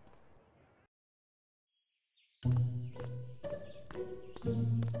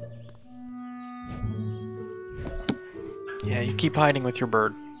 Yeah, you keep hiding with your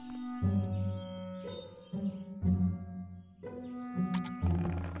bird.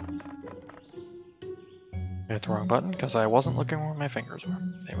 I hit the wrong button because I wasn't looking where my fingers were.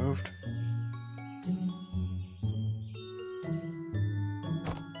 They moved.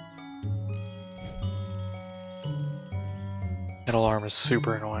 That alarm is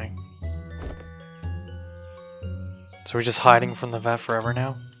super annoying. So we're just hiding from the vet forever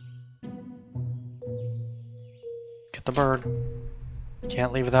now? Get the bird.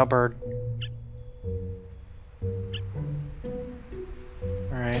 Can't leave without bird.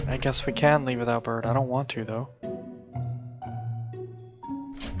 Alright, I guess we can leave without bird. I don't want to though.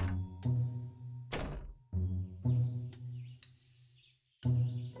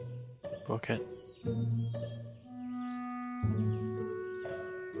 Book it.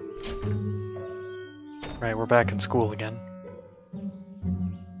 Right, we're back in school again.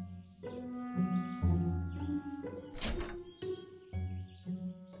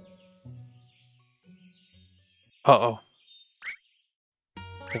 Uh-oh.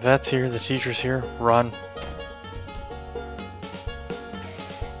 The vet's here, the teacher's here. Run.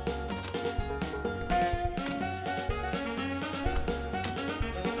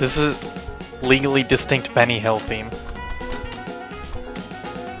 This is legally distinct Benny Hill theme.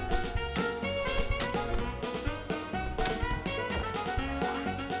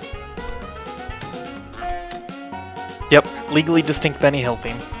 Yep, legally distinct Benny Hill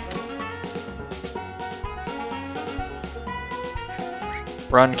theme.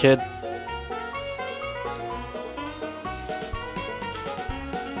 Run, kid.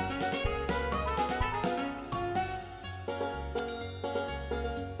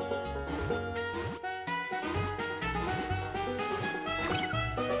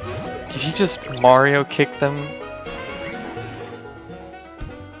 Did he just Mario kick them?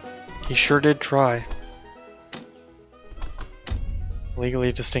 He sure did try.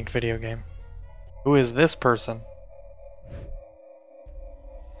 Legally distinct video game. Who is this person?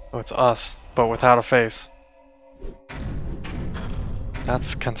 Oh, it's us, but without a face.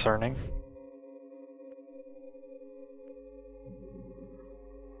 That's concerning.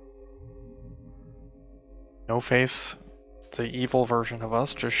 No Face, the evil version of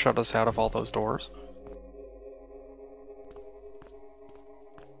us, just shut us out of all those doors.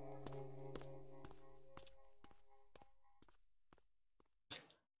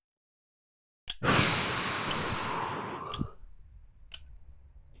 I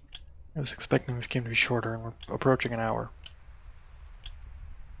was expecting this game to be shorter, and we're approaching an hour.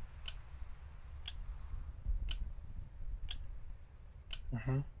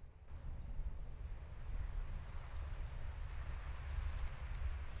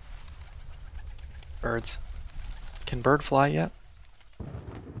 Birds. Can bird fly yet?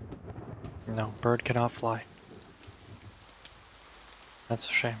 No, bird cannot fly. That's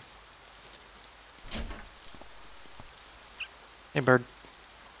a shame. Hey, bird.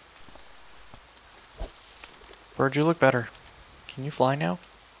 Bird, you look better. Can you fly now?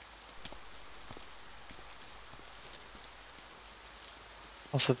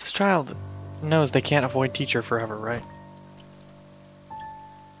 Also, this child knows they can't avoid teacher forever, right?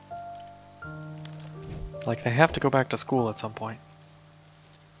 Like, they have to go back to school at some point.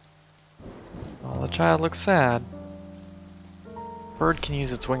 Oh, the child looks sad. Bird can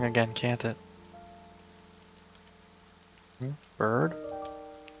use its wing again, can't it? Bird?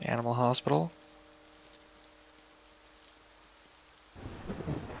 Animal hospital?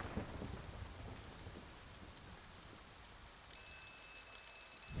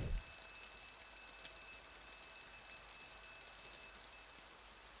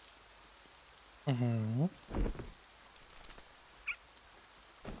 Mm-hmm.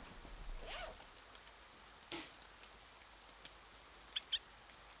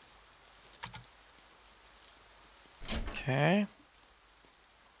 Okay.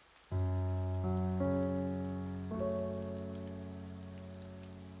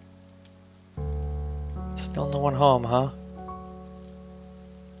 Still no one home, huh?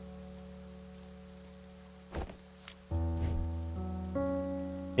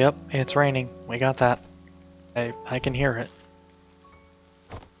 Yep, it's raining. We got that. I can hear it.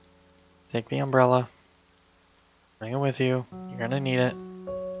 Take the umbrella. Bring it with you. You're gonna need it.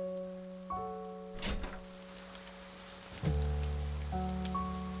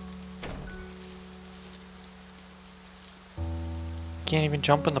 Can't even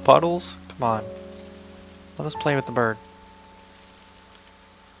jump in the puddles? Come on. Let us play with the bird.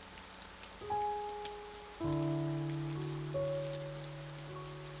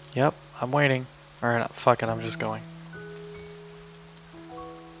 Yep, I'm waiting. Alright, fuck it, I'm just going.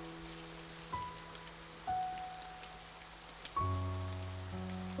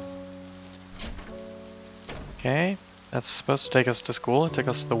 Okay, that's supposed to take us to school. It took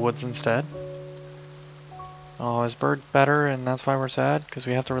us to the woods instead. Oh, is Bird better and that's why we're sad? Because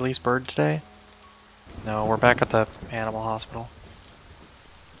we have to release Bird today? No, we're back at the animal hospital.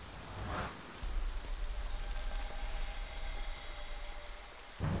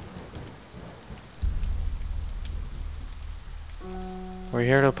 We're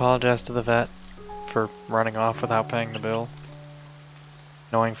here to apologize to the vet for running off without paying the bill,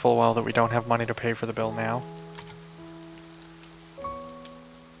 knowing full well that we don't have money to pay for the bill now.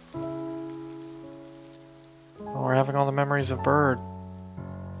 Oh, we're having all the memories of Bird.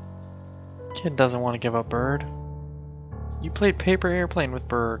 Kid doesn't want to give up Bird. You played paper airplane with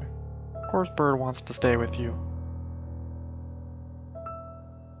Bird. Of course Bird wants to stay with you.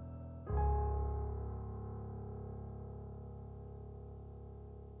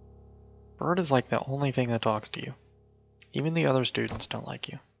 Bird is like the only thing that talks to you. Even the other students don't like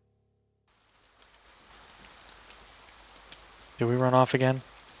you. Did we run off again?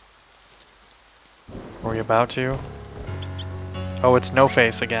 Were we about to? Oh, it's No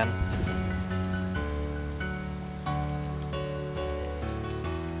Face again.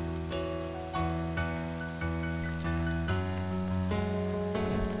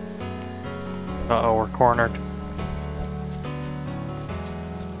 Uh-oh, we're cornered.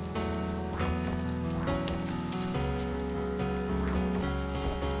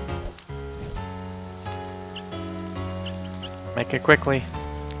 Make it quickly.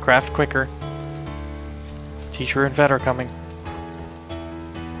 Craft quicker. Teacher and vet are coming.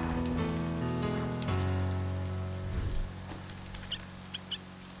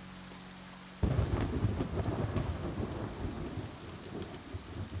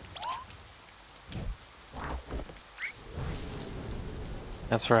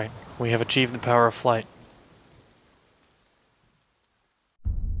 That's right. We have achieved the power of flight.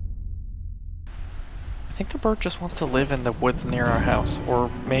 I think the bird just wants to live in the woods near our house,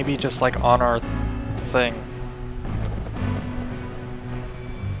 or maybe just like on our thing.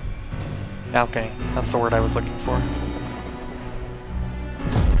 Balcony. That's the word I was looking for.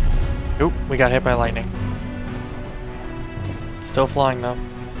 Oop, we got hit by lightning. Still flying though.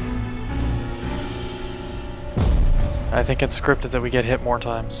 I think it's scripted that we get hit more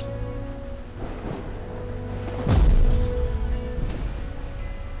times.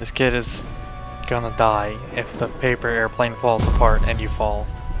 This kid is gonna die if the paper airplane falls apart and you fall.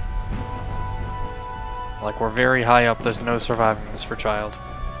 Like, we're very high up, there's no surviving this for child.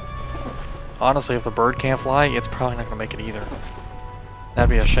 Honestly, if the bird can't fly, it's probably not gonna make it either. That'd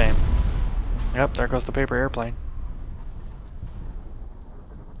be a shame. Yep, there goes the paper airplane.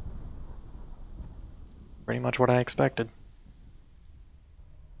 Pretty much what I expected.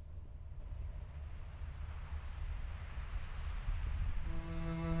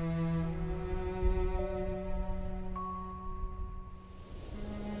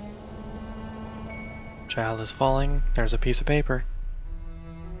 Child is falling, there's a piece of paper.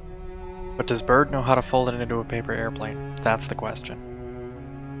 But does Bird know how to fold it into a paper airplane? That's the question.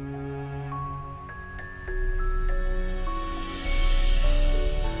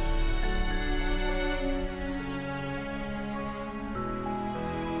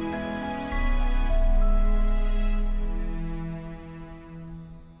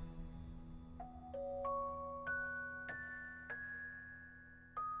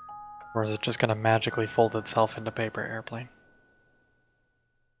 Or is it just gonna magically fold itself into paper airplane?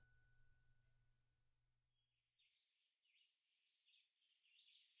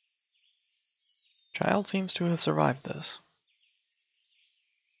 Child seems to have survived this.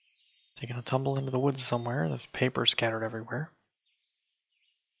 Is he gonna tumble into the woods somewhere? There's paper scattered everywhere.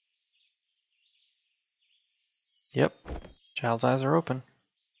 Yep, child's eyes are open.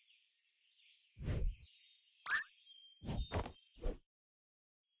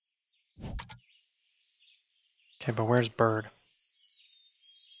 Okay, but where's Bird?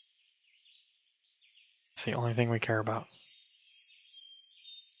 It's the only thing we care about.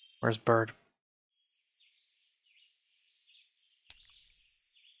 Where's Bird?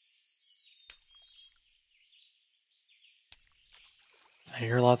 I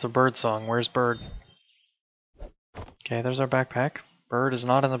hear lots of bird song. Where's Bird? Okay, there's our backpack. Bird is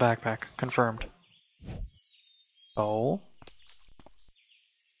not in the backpack. Confirmed. Oh.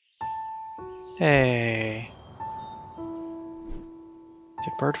 Hey.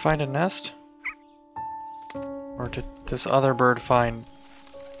 Did Bird find a nest? Or did this other bird find...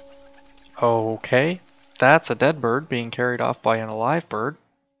 Okay. That's a dead bird being carried off by an alive bird.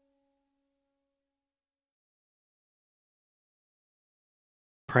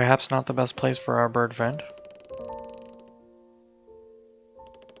 Perhaps not the best place for our bird friend.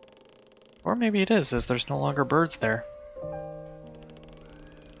 Or maybe it is, as there's no longer birds there.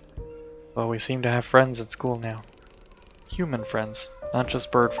 Well, we seem to have friends at school now. Human friends, not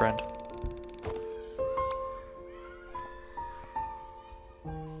just bird friend.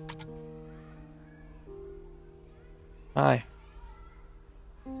 Hi.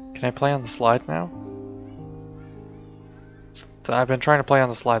 Can I play on the slide now? I've been trying to play on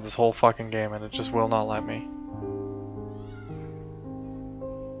the slide this whole fucking game and it just will not let me.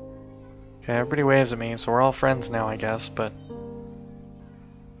 Okay, everybody waves at me, so we're all friends now, I guess, but...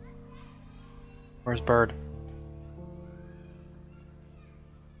 Where's Bird?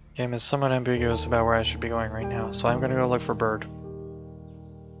 Game is somewhat ambiguous about where I should be going right now, so I'm gonna go look for Bird.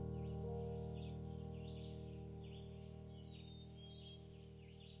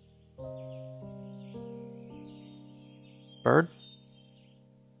 Bird?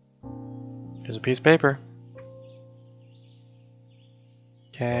 Here's a piece of paper.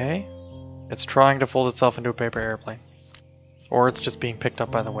 Okay. It's trying to fold itself into a paper airplane. Or it's just being picked up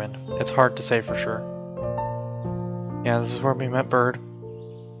by the wind. It's hard to say for sure. Yeah, this is where we met Bird.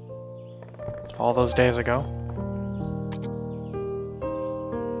 All those days ago.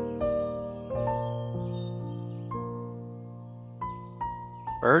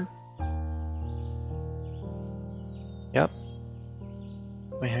 Bird? Yep.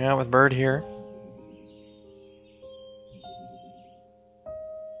 We hang out with Bird here.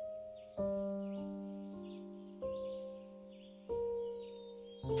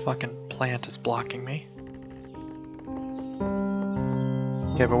 Fucking plant is blocking me.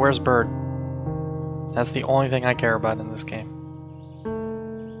 Okay, but where's Bird? That's the only thing I care about in this game.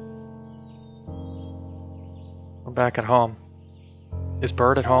 We're back at home. Is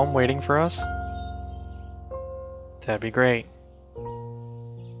Bird at home waiting for us? That'd be great.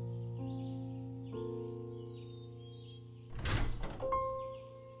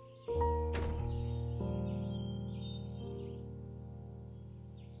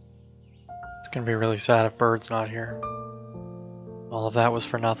 It's gonna be really sad if Bird's not here. All of that was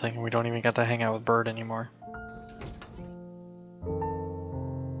for nothing, and we don't even get to hang out with Bird anymore.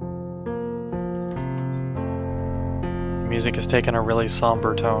 music has taken a really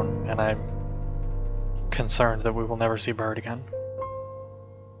somber tone, and I'm concerned that we will never see Bird again.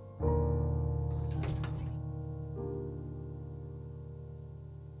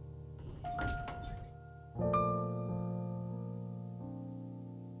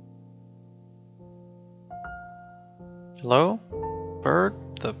 Hello? Bird?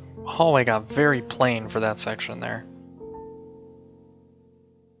 The hallway got very plain for that section there.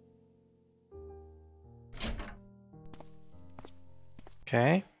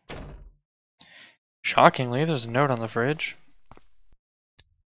 Okay. Shockingly, there's a note on the fridge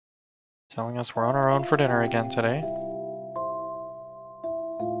telling us we're on our own for dinner again today.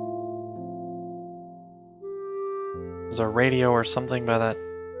 There's a radio or something by that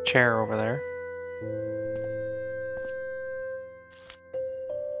chair over there.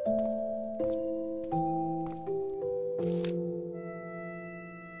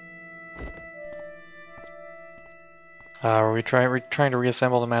 Are we trying to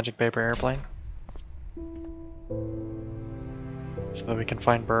reassemble the magic paper airplane? So that we can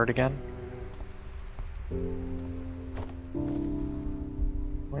find Bird again?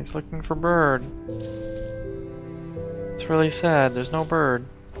 Oh, he's looking for Bird. It's really sad, there's no Bird.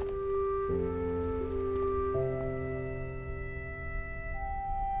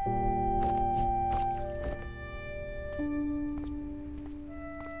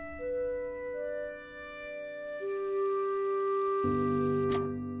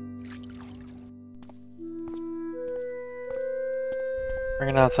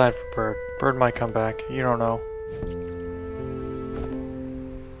 Bring it outside for Bird. Bird might come back, you don't know.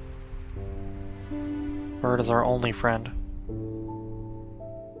 Bird is our only friend.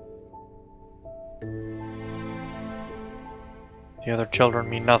 The other children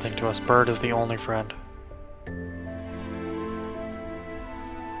mean nothing to us. Bird is the only friend.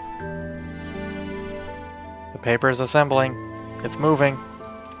 The paper is assembling. It's moving.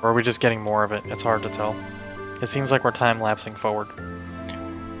 Or are we just getting more of it? It's hard to tell. It seems like we're time-lapsing forward.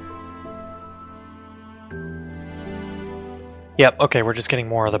 Yep, okay, we're just getting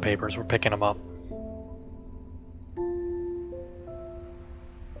more of the papers. We're picking them up.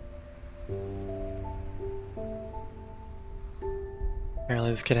 Apparently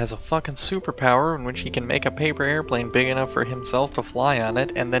this kid has a fucking superpower in which he can make a paper airplane big enough for himself to fly on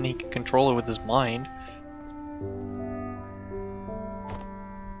it, and then he can control it with his mind.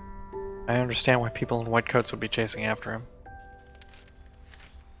 I understand why people in white coats would be chasing after him.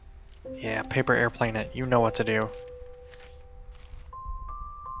 Yeah, paper airplane it. You know what to do.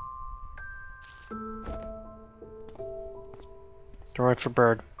 Throw it for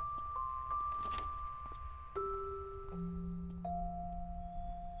Bird.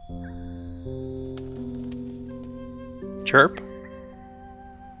 Chirp.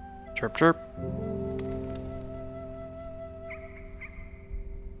 Chirp, chirp.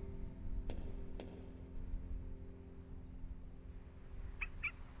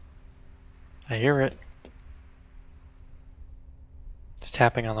 I hear it. It's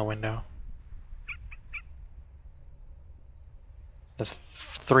tapping on the window. It's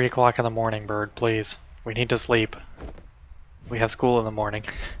 3 o'clock in the morning, Bird, please. We need to sleep. We have school in the morning.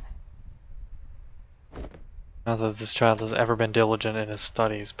 Not that this child has ever been diligent in his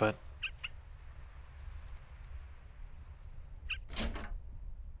studies, but...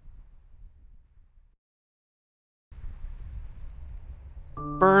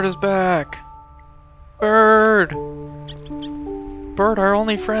 Bird is back! Bird! Bird, our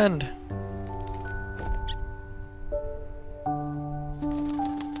only friend!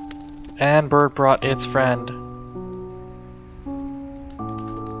 And Bird brought its friend.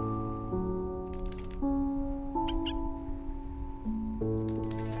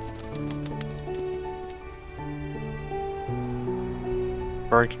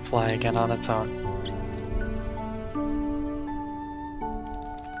 Bird can fly again on its own.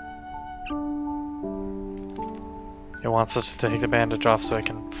 It wants us to take the bandage off so it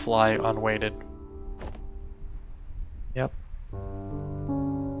can fly unweighted. Yep.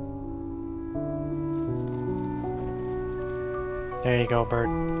 There you go, Bird.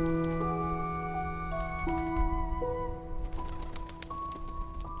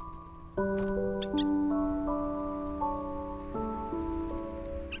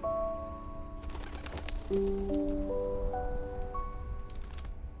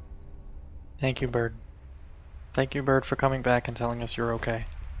 Thank you, Bird. Thank you, Bird, for coming back and telling us you're okay.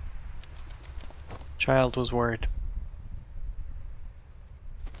 Child was worried.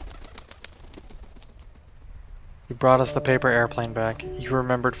 You brought us the paper airplane back. You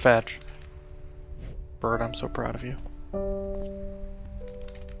remembered fetch. Bird, I'm so proud of you.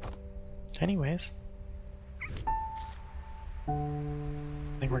 Anyways.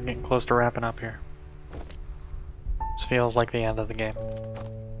 I think we're getting close to wrapping up here. This feels like the end of the game.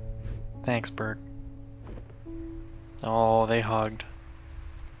 Thanks, bird. Oh, they hugged.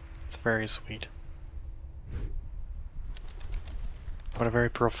 It's very sweet. What a very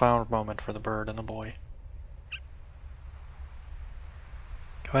profound moment for the bird and the boy.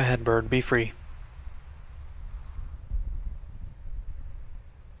 Go ahead, bird, be free.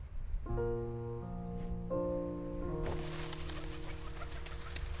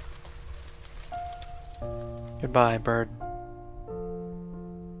 Goodbye, bird.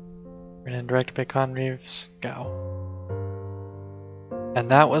 Written and directed by Conreeves. Go. And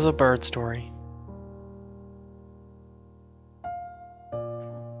that was a bird story.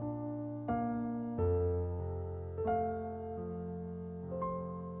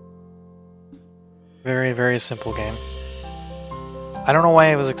 Very, very simple game. I don't know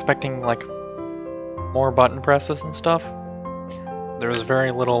why I was expecting, like, more button presses and stuff. There was very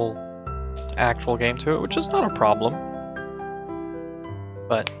little actual game to it, which is not a problem.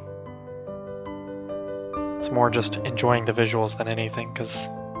 But it's more just enjoying the visuals than anything, because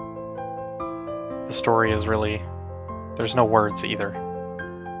the story is really... there's no words either.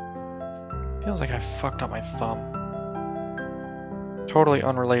 Feels like I fucked up my thumb. Totally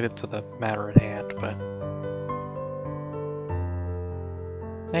unrelated to the matter at hand, but...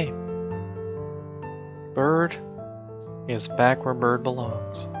 hey. Bird is back where bird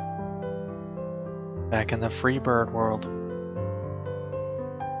belongs. Back in the free bird world.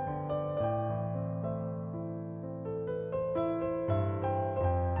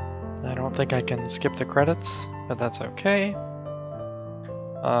 I don't think I can skip the credits, but that's okay.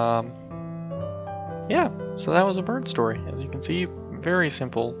 Yeah, so that was a bird story. As you can see, very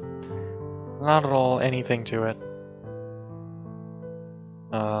simple. Not at all anything to it.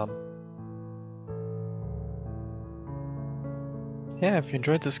 Yeah, if you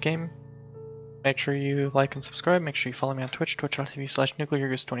enjoyed this game, make sure you like and subscribe. Make sure you follow me on Twitch,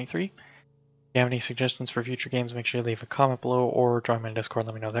 twitch.tv/nucleargoose23. If you have any suggestions for future games, make sure you leave a comment below or join my Discord,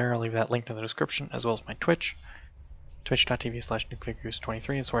 let me know there. I'll leave that link in the description, as well as my Twitch.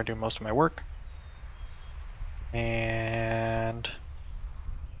 Twitch.tv/nucleargoose23 is where I do most of my work. And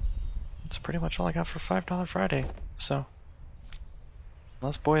that's pretty much all I got for $5 Friday. So,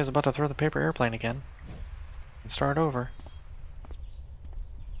 unless boy is about to throw the paper airplane again and start over.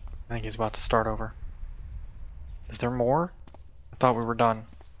 I think he's about to start over. Is there more? I thought we were done.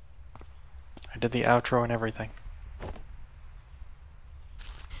 I did the outro and everything.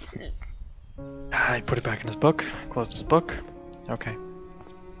 I put it back in his book, closed his book. Okay.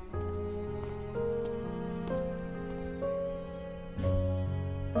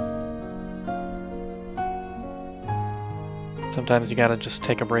 Sometimes you gotta just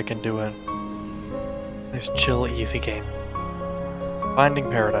take a break and do a nice, chill, easy game.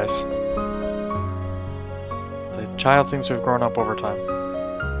 Finding Paradise. The child seems to have grown up over time.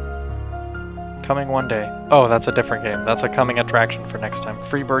 Coming one day. Oh, that's a different game. That's a coming attraction for next time.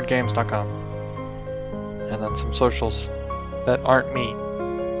 Freebirdgames.com. And then some socials that aren't me.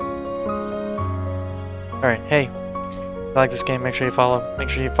 Alright, hey. If you like this game, make sure you follow. Make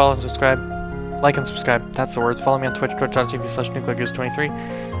sure you follow and subscribe. Like and subscribe. That's the words. Follow me on Twitch,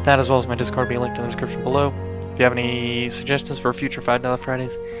 twitch.tv/nucleargoose23. That, as well as my Discord, will be linked in the description below. If you have any suggestions for future $5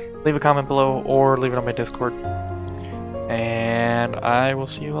 Fridays, leave a comment below or leave it on my Discord. And I will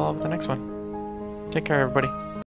see you all at the next one. Take care, everybody.